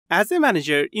As a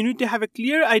manager, you need to have a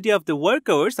clear idea of the work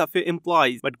hours of your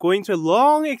employees, but going through a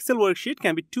long Excel worksheet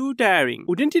can be too tiring.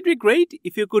 Wouldn't it be great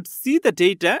if you could see the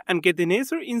data and get the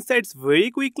necessary insights very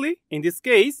quickly? In this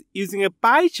case, using a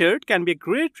pie chart can be a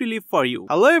great relief for you.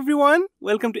 Hello everyone,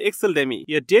 welcome to Exceldemy,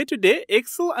 your day-to-day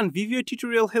Excel and VBA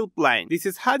tutorial helpline. This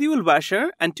is Hadi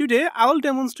Bashar, and today I will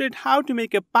demonstrate how to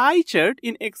make a pie chart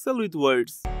in Excel with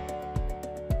words.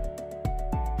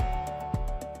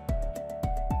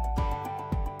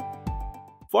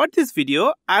 For this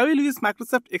video, I will use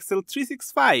Microsoft Excel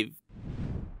 365.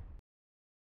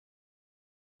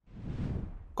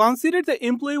 Consider the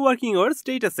employee working hours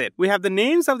dataset. We have the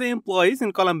names of the employees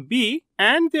in column B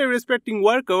and their respective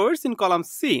work hours in column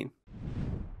C.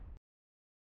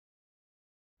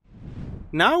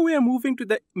 Now we are moving to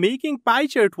the Making Pie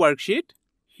Chart worksheet.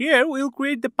 Here we will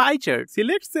create the pie chart.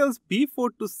 Select cells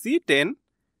B4 to C10.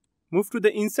 Move to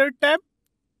the Insert tab.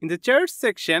 In the Charts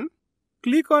section,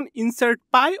 click on Insert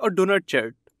Pie or Donut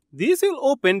Chart. This will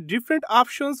open different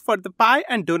options for the pie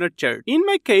and donut chart. In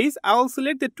my case, I will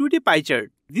select the 2D pie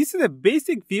chart. This is a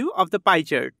basic view of the pie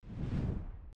chart.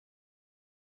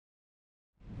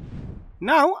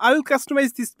 Now, I will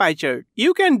customize this pie chart.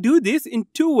 You can do this in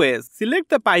two ways. Select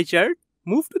the pie chart,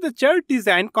 move to the Chart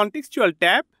Design Contextual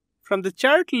tab. From the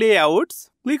Chart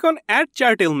Layouts, click on Add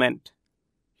Chart Element.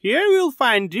 Here you will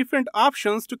find different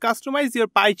options to customize your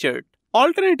pie chart.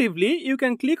 Alternatively, you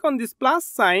can click on this plus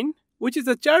sign, which is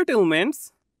the chart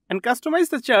elements, and customize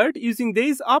the chart using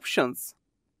these options.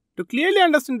 To clearly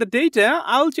understand the data,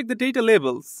 I will check the data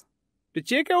labels. To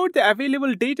check out the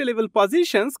available data label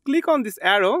positions, click on this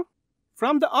arrow.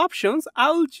 From the options, I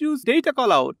will choose Data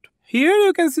Callout. Here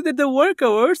you can see that the work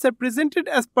hours are presented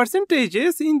as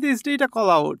percentages in these data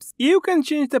callouts. You can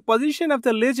change the position of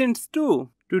the legends too.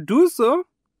 To do so,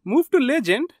 move to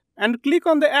Legend and click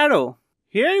on the arrow.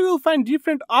 Here you will find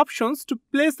different options to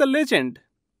place the legend.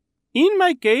 In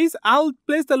my case, I will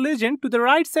place the legend to the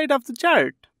right side of the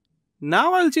chart.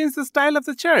 Now I will change the style of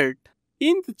the chart.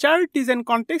 In the Chart Design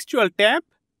Contextual tab,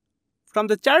 from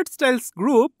the Chart Styles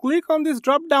group, click on this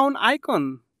drop-down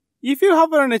icon. If you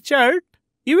hover on a chart,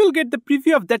 you will get the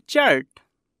preview of that chart.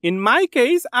 In my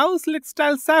case, I will select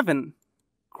Style 7.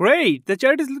 Great, the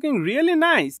chart is looking really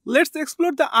nice. Let's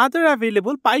explore the other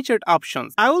available pie chart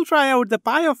options. I will try out the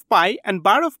pie of pie and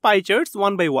bar of pie charts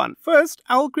one by one. First,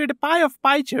 I will create a pie of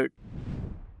pie chart.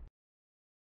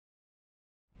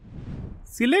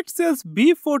 Select cells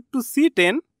B4 to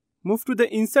C10. Move to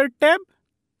the Insert tab.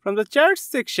 From the Charts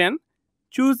section,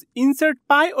 choose Insert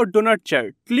Pie or Donut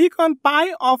Chart. Click on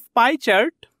Pie of Pie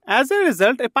Chart. As a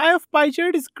result, a pie of pie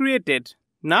chart is created.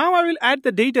 Now I will add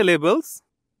the data labels.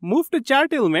 Move to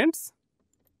Chart Elements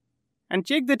and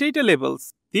check the data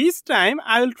labels. This time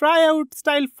I will try out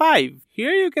style 5.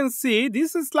 Here you can see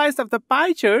this slice of the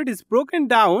pie chart is broken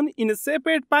down in a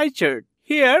separate pie chart.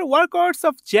 Here work hours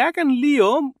of Jack and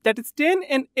Leo, that is 10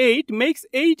 and 8, makes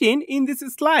 18 in this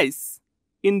slice.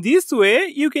 In this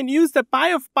way, you can use the pie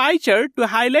of pie chart to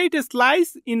highlight a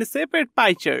slice in a separate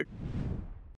pie chart.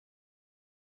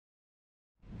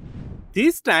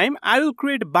 This time, I will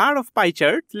create a bar of pie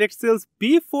chart. Select cells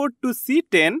B4 to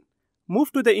C10.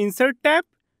 Move to the Insert tab.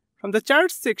 From the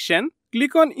Charts section,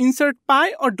 click on Insert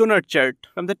Pie or Donut Chart.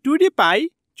 From the 2D pie,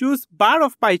 choose Bar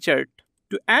of Pie Chart.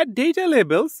 To add data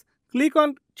labels, click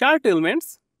on Chart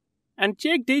Elements and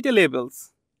check Data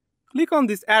Labels. Click on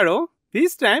this arrow.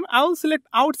 This time, I will select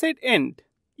Outside End.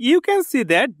 You can see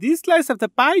that this slice of the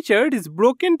pie chart is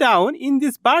broken down in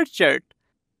this bar chart.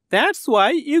 That's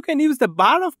why you can use the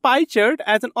bar of pie chart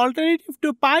as an alternative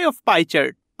to pie of pie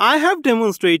chart. I have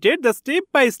demonstrated the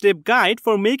step-by-step guide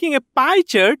for making a pie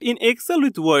chart in Excel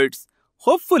with words.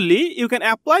 Hopefully, you can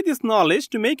apply this knowledge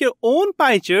to make your own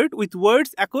pie chart with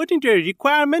words according to your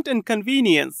requirement and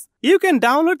convenience. You can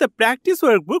download the practice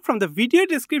workbook from the video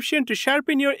description to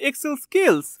sharpen your Excel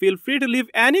skills. Feel free to leave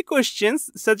any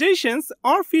questions, suggestions,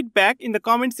 or feedback in the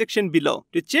comment section below.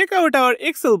 To check out our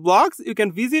Excel blogs, you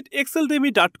can visit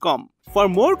exceldemy.com. For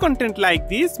more content like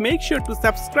this, make sure to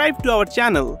subscribe to our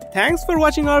channel. Thanks for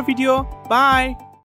watching our video. Bye.